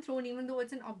that I haven't thrown, even though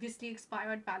it's an obviously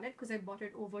expired palette, because I bought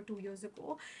it over 2 years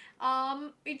ago.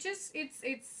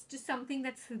 It's just something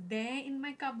that's there in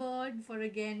my cupboard for,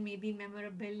 again, maybe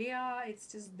memorabilia. It's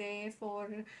just there for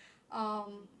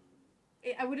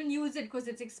I wouldn't use it because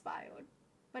it's expired,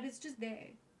 but it's just there.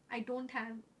 I don't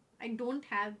have I don't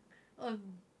have a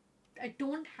I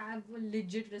don't have a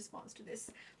legit response to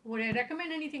this. Would I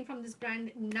recommend anything from this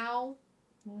brand now?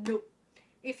 No.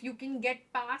 If you can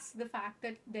get past the fact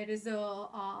that there is a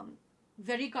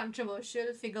very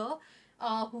controversial figure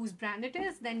whose brand it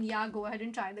is, then yeah, go ahead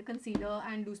and try the concealer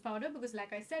and loose powder, because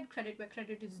like I said, credit where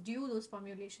credit is due. Those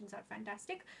formulations are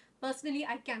fantastic. Personally,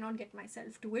 I cannot get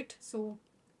myself to it, so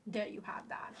there you have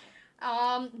that.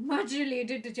 Much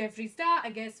related to Jeffree Star,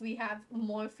 I guess we have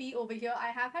Morphe over here. I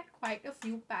have had quite a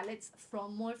few palettes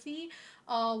from Morphe.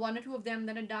 One or two of them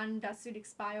that are done, dusted,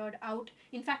 expired, out.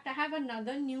 In fact, I have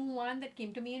another new one that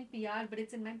came to me in PR, but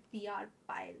it's in my PR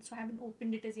pile, so I haven't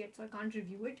opened it as yet, so I can't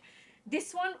review it.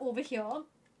 This one over here,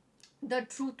 the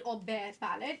Truth or Bear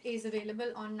palette, is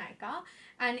available on Nykaa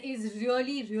and is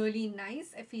really, really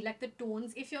nice. I feel like the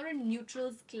tones, if you're a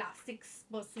neutrals classics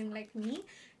person like me,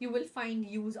 you will find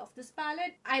use of this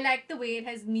palette. I like the way it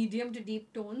has medium to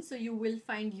deep tones, so you will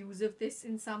find use of this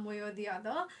in some way or the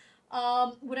other.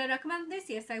 Would I recommend this?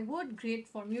 Yes, I would. Great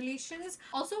formulations.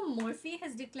 Also, Morphe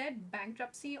has declared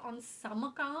bankruptcy on some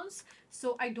accounts,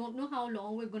 so I don't know how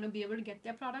long we're going to be able to get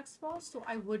their products for. So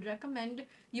I would recommend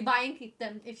you buy and keep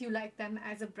them if you like them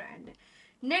as a brand.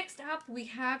 Next up, we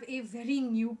have a very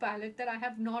new palette that I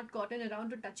have not gotten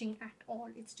around to touching at all.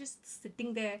 It's just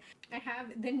sitting there. I have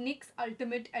the NYX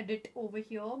Ultimate Edit over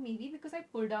here. Maybe because I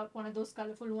pulled out one of those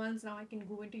colorful ones, now I can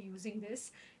go into using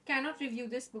this. Cannot review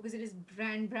this because it is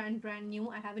brand new.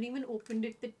 I haven't even opened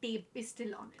it. The tape is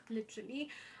still on it, literally.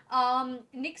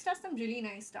 NYX does some really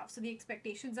nice stuff, so the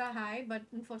expectations are high, but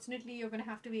unfortunately you're gonna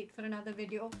have to wait for another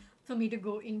video for me to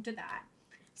go into that.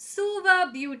 Suva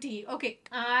Beauty. Okay,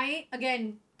 I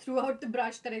again threw out the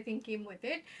brush that I think came with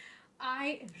it.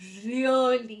 I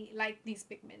really like these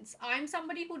pigments. I'm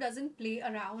somebody who doesn't play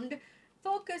around.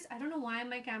 Focus. I don't know why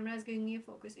my camera is giving me a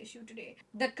focus issue today.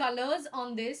 The colors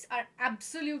on this are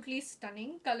absolutely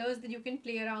stunning. Colors that you can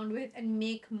play around with and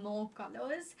make more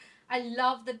colors. I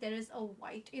love that there is a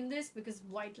white in this, because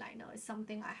white liner is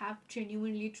something I have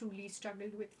genuinely truly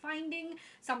struggled with finding.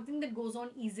 Something that goes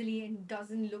on easily and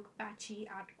doesn't look patchy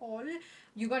at all.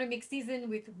 You got to mix these in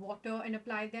with water and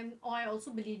apply them. Or I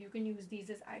also believe you can use these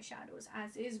as eyeshadows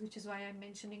as is, which is why I'm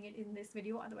mentioning it in this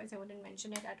video. Otherwise I wouldn't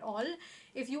mention it at all.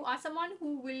 If you are someone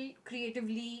who will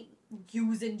creatively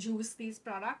use and juice these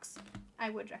products, I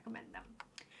would recommend them.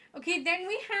 Okay, then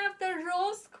we have the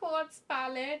Rose Quartz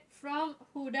palette from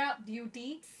Huda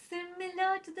Beauty.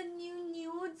 Similar to the new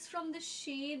nudes from the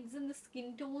shades and the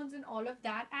skin tones and all of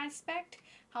that aspect.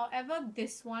 However,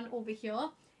 this one over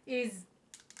here is,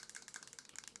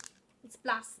 it's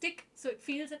plastic, so it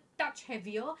feels a touch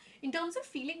heavier. In terms of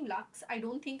feeling luxe, I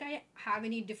don't think I have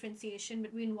any differentiation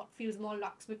between what feels more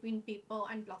luxe between paper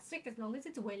and plastic, as long as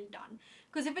it's well done.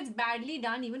 Because if it's badly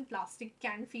done, even plastic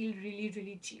can feel really,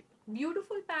 really cheap.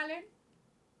 Beautiful palette,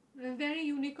 very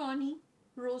unicorny,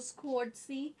 rose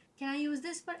quartzy. Can I use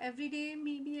this for every day?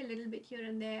 Maybe a little bit here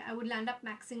and there. I would land up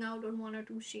maxing out on 1 or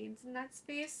 2 shades in that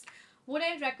space. Would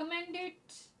I recommend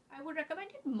it? I would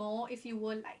recommend it more if you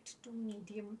were light to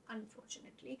medium,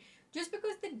 unfortunately. Just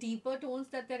because the deeper tones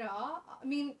that there are, I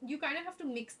mean, you kind of have to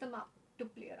mix them up to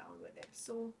play around with it.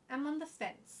 So I'm on the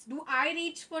fence. Do I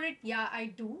reach for it? Yeah, I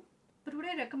do. But would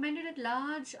I recommend it at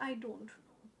large? I don't know.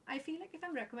 I feel like if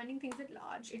I'm recommending things at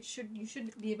large, you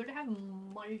should be able to have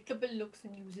multiple looks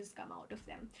and uses come out of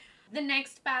them. The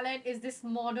next palette is this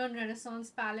Modern Renaissance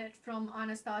palette from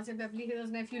Anastasia Beverly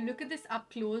Hills. Now, if you look at this up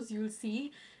close, you'll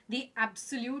see the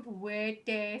absolute wear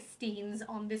tear stains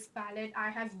on this palette.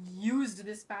 I have used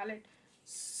this palette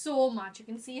so much. You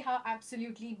can see how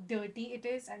absolutely dirty it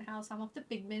is and how some of the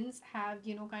pigments have,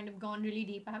 you know, kind of gone really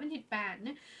deep. I haven't hit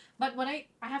pan, but what I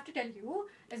have to tell you,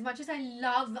 as much as I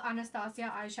love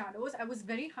Anastasia eyeshadows, I was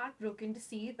very heartbroken to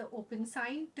see the open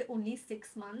sign to only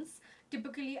 6 months.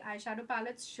 Typically, eyeshadow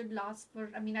palettes should last for,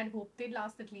 I mean, I'd hope they'd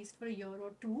last at least for a year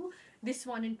or two. This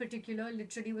one in particular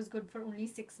literally was good for only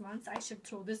 6 months. I should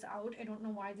throw this out. I don't know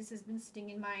why this has been sitting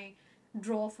in my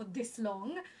drawer for this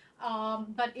long.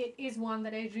 But it is one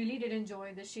that I really did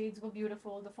enjoy. The shades were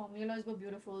beautiful, the formulas were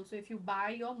beautiful. So if you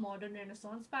buy your Modern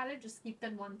Renaissance palette, just keep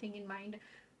that one thing in mind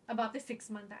about the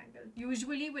 6-month angle.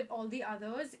 Usually with all the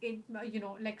others, it you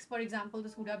know, like for example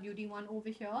this Huda Beauty one over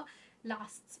here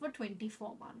lasts for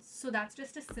 24 months. So that's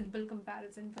just a simple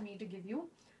comparison for me to give you.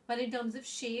 But in terms of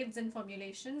shades and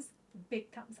formulations,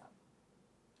 big thumbs up.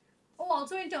 Oh,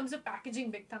 also in terms of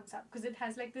packaging, big thumbs up, because it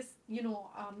has like this, you know,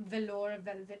 velour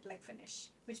velvet like finish,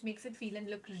 which makes it feel and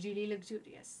look really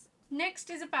luxurious. Next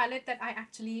is a palette that I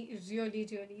actually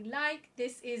really like.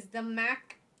 This is the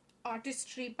MAC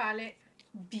Artistry palette.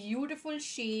 Beautiful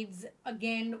shades,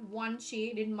 again one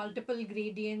shade in multiple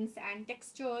gradients and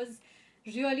textures.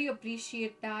 Really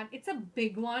appreciate that. It's a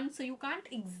big one, so you can't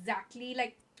exactly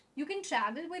like, you can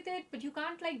travel with it, but you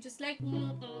can't like just like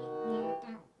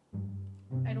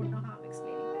I don't know how I'm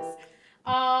explaining this.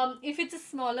 If it's a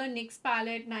smaller NYX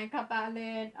palette, Nykaa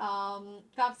palette,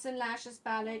 Cuffs and Lashes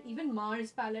palette, even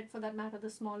Mars palette for that matter, the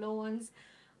smaller ones,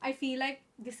 I feel like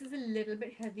this is a little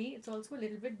bit heavy. It's also a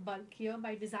little bit bulkier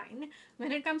by design.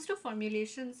 When it comes to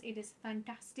formulations, it is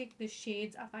fantastic. The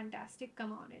shades are fantastic.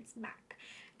 Come on, it's MAC.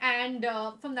 And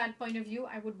from that point of view,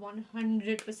 I would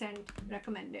 100%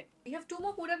 recommend it. We have 2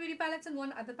 more Huda Beauty palettes and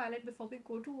 1 other palette before we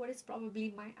go to what is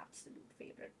probably my absolute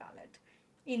favorite palette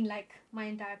in like my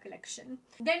entire collection.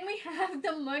 Then we have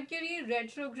the Mercury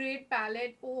Retrograde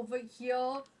palette over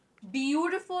here.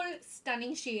 Beautiful,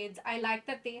 stunning shades. I like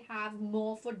that they have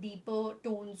more for deeper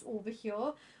tones over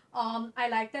here. I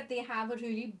like that they have a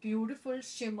really beautiful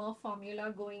shimmer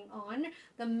formula going on.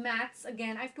 The mattes,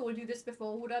 again, I've told you this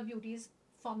before, Huda Beauty's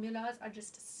formulas are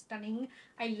just stunning.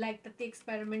 I like that they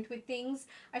experiment with things.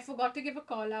 I forgot to give a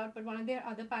call out, but one of their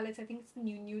other palettes, I think it's the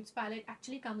New Nudes palette,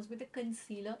 actually comes with a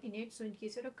concealer in it. So in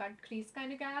case you're a cut crease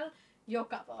kind of gal, you're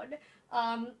covered.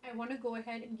 I want to go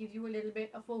ahead and give you a little bit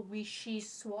of a wishy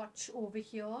swatch over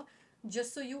here,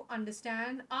 just so you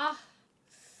understand.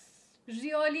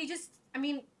 Really just, I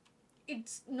mean,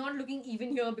 it's not looking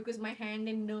even here because my hand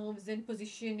and nerves and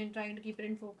position and trying to keep it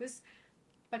in focus.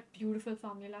 But beautiful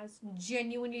formulas,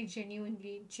 genuinely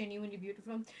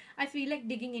beautiful. I feel like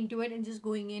digging into it and just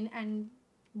going in and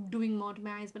doing more to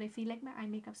my eyes, but I feel like my eye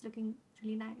makeup's looking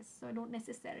really nice, so I don't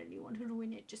necessarily want to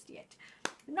ruin it just yet.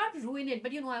 Not ruin it,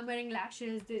 but you know, I'm wearing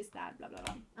lashes, this, that, blah, blah,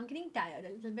 blah. I'm getting tired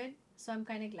a little bit, so I'm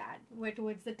kind of glad we're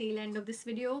towards the tail end of this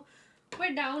video.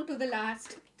 We're down to the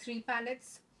last 3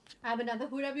 palettes. I have another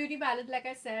Huda Beauty palette, like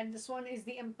I said. This one is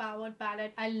the Empowered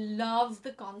palette. I love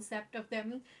the concept of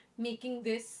them making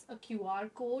this a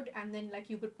QR code, and then like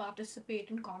you could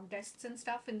participate in contests and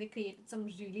stuff, and they created some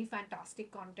really fantastic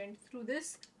content through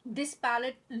this. This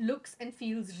palette looks and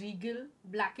feels regal,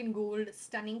 black and gold,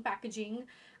 stunning packaging.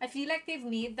 I feel like they've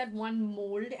made that one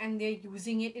mold and they're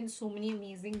using it in so many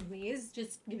amazing ways,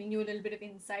 just giving you a little bit of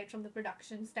insight from the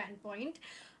production standpoint.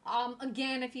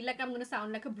 Again, I feel like I'm going to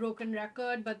sound like a broken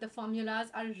record, but the formulas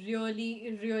are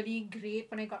really great.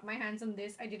 When I got my hands on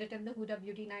this, I did attend the Huda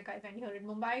Beauty Nykaa event here in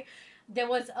Mumbai. There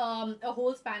was a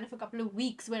whole span of a couple of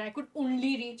weeks where I could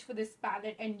only reach for this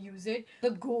palette and use it.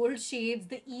 The gold shades,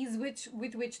 the ease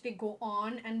with which they go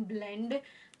on and blend,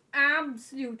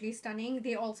 absolutely stunning.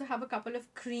 They also have a couple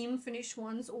of cream finish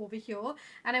ones over here,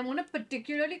 and I want to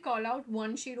particularly call out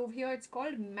one shade over here. It's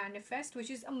called Manifest, which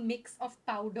is a mix of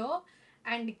powder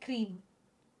and cream.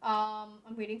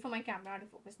 I'm waiting for my camera to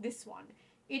focus. This one,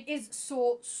 it is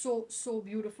so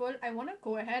beautiful. I want to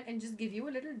go ahead and just give you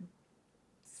a little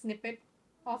snippet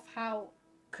of how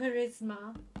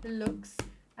charisma looks.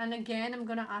 And again, I'm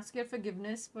gonna ask your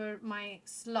forgiveness for my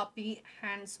sloppy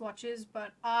hand swatches,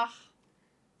 but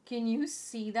can you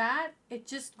see that? It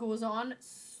just goes on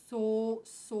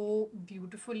so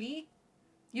beautifully.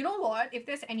 You know what? If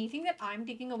there's anything that I'm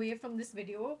taking away from this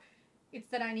video, it's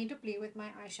that I need to play with my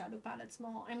eyeshadow palettes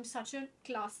more. I'm such a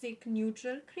classic,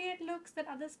 neutral, create looks that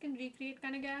others can recreate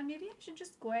kind of girl. Maybe I should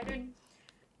just go ahead and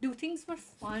do things for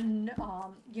fun,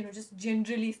 you know, just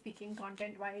generally speaking,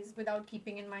 content wise, without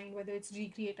keeping in mind whether it's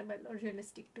recreatable or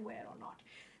realistic to wear or not.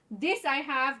 This, I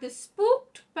have the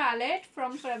Spooked palette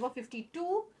from Forever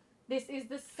 52. This is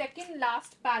the second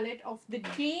last palette of the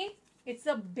day. It's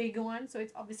a big one, so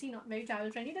it's obviously not very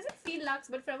travel friendly. It doesn't feel luxe,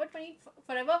 but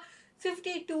Forever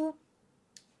 52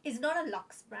 is not a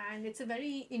luxe brand. It's a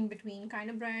very in-between kind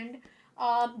of brand.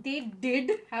 They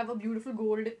did have a beautiful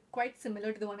gold, quite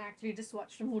similar to the one I actually just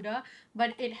watched from Huda,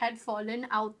 but it had fallen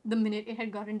out the minute it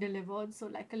had gotten delivered. So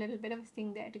like a little bit of a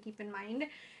thing there to keep in mind.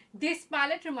 This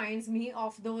palette reminds me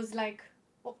of those like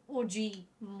OG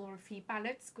Morphe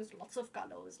palettes, because lots of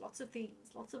colors, lots of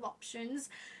things, lots of options.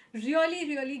 Really,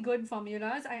 really good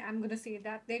formulas. I am going to say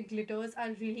that their glitters are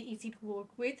really easy to work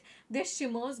with. Their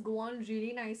shimmers go on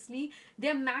really nicely.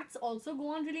 Their mattes also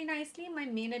go on really nicely. My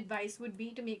main advice would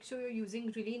be to make sure you're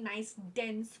using really nice,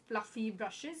 dense, fluffy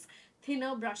brushes.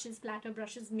 Thinner brushes, flatter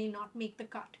brushes may not make the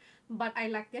cut. But I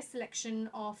like their selection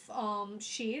of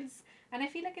shades. And I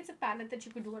feel like it's a palette that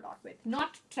you could do a lot with.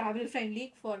 Not travel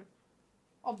friendly for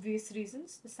obvious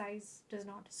reasons. The size does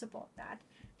not support that.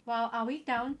 Well, are we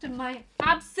down to my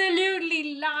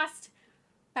absolutely last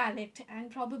palette,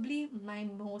 and probably my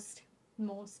most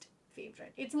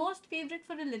favorite. It's most favorite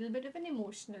for a little bit of an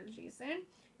emotional reason.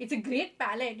 It's a great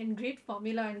palette and great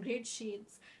formula and great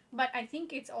shades, but I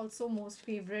think it's also most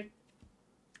favorite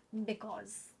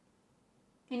because,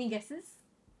 any guesses?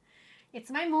 It's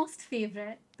my most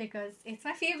favorite because it's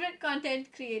my favorite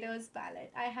content creators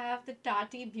palette. I have the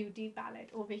Tati Beauty palette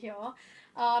over here.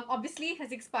 Obviously it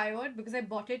has expired because I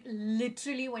bought it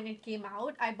literally when it came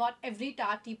out. I bought every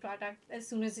Tati product as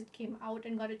soon as it came out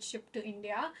and got it shipped to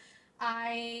India.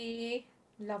 I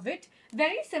love it.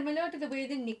 Very similar to the way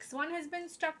the NYX one has been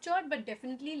structured, but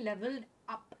definitely leveled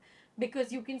up,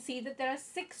 because you can see that there are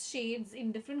 6 shades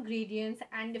in different gradients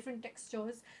and different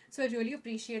textures. So I really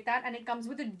appreciate that. And it comes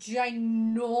with a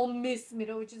ginormous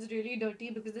mirror, which is really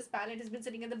dirty because this palette has been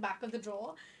sitting at the back of the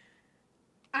drawer.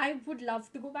 I would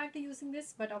love to go back to using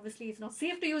this, but obviously it's not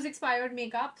safe to use expired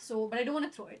makeup. So, but I don't want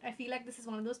to throw it. I feel like this is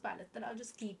one of those palettes that I'll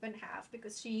just keep and have,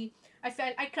 because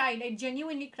I cried. I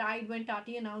genuinely cried when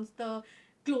Tati announced the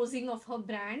closing of her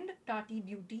brand, Tati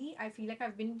Beauty. I feel like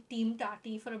I've been Team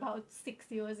Tati for about 6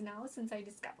 years now, since I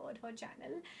discovered her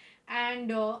channel.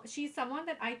 And she's someone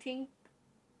that I think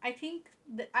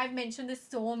that I've mentioned this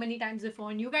so many times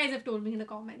before, and you guys have told me in the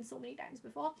comments so many times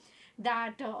before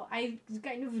that I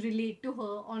kind of relate to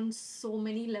her on so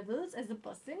many levels as a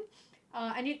person.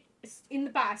 And it's in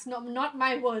the past, not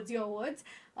my words, your words.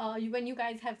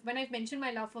 When I've mentioned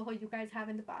my love for her, you guys have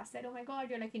in the past said, oh my god,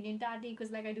 you're like Indian Tati, because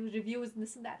like I do reviews and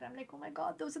this and that. And I'm like, oh my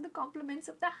god, those are the compliments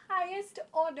of the highest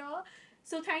order.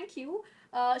 So thank you.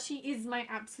 She is my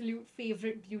absolute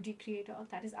favorite beauty creator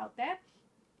that is out there.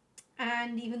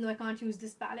 And even though I can't use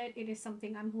this palette, it is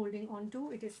something I'm holding on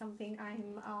to. It is something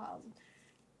I'm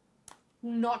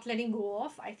not letting go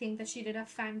of. I think that she did a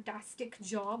fantastic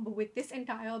job with this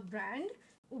entire brand.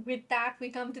 With that, we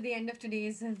come to the end of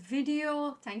today's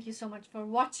video. Thank you so much for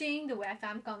watching. The Wear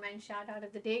Fam comment shout out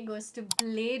of the day goes to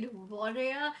Blade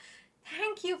Warrior.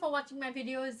 Thank you for watching my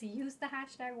videos. Use the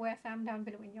hashtag WearFam down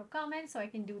below in your comments so I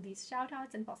can do these shout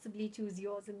outs and possibly choose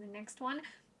yours in the next one.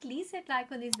 Please hit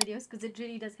like on these videos because it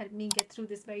really does help me get through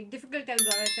this very difficult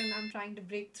algorithm I'm trying to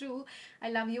break through. I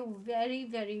love you very,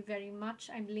 very, very much.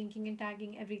 I'm linking and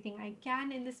tagging everything I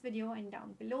can in this video and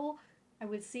down below. I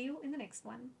will see you in the next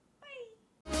one.